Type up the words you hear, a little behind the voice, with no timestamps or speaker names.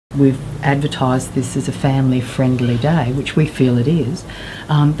We've advertised this as a family-friendly day, which we feel it is.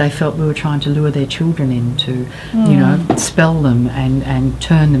 They felt we were trying to lure their children in to, you know, spell them and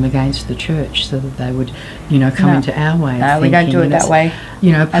turn them against the church so that they would, you know, come into our way of thinking. No, we don't do it that way.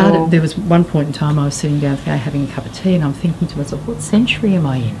 You know, there was one point in time I was sitting down today having a cup of tea and I'm thinking to myself, what century am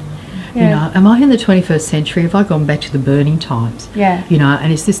I in? Yeah. You know, am I in the 21st century? Have I gone back to the burning times? Yeah. You know,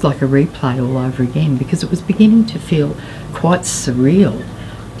 and is this like a replay all over again? Because it was beginning to feel quite surreal.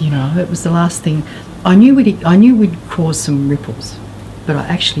 You know, it was the last thing. I knew we'd cause some ripples, but I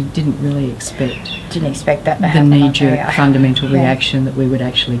actually didn't really expect. Didn't expect that to the happen. knee-jerk fundamental reaction that we would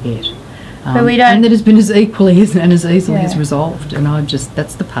actually get. But we don't. And that has been as equally and as easily as resolved. And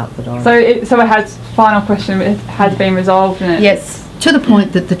that's the part that I. So it has, final question, it has been resolved. And Yes. To the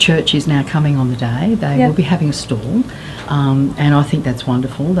point that the church is now coming on the day. They will be having a stall, and I think that's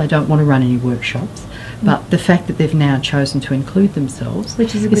wonderful. They don't want to run any workshops, but the fact that they've now chosen to include themselves,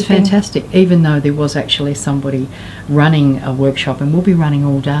 which is a good fantastic, even though there was actually somebody running a workshop and will be running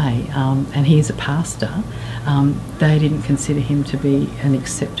all day, and he is a pastor. They didn't consider him to be an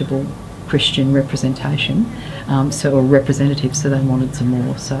acceptable Christian representation, or representative, so they wanted some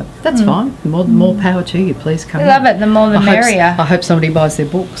more. So that's fine. More power to you. Please come. We love it. The more the merrier. I hope somebody buys their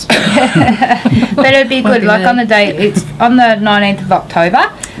books. But it'd be good. Like on the day, it's on the 19th of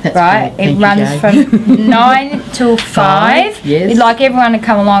October. That's right. It runs from 9 till 5. Yes. We'd like everyone to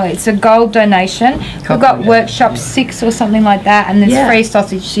come along. It's a gold donation. We've got workshop 6 or something like that, and there's free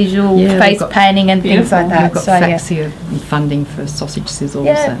sausage sizzle, face painting, and things like that. We've got FAXIA funding for sausage sizzles.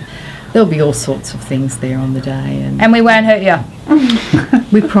 And there'll be all sorts of things there on the day, and we won't hurt you.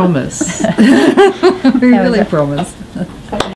 We promise. We really promise.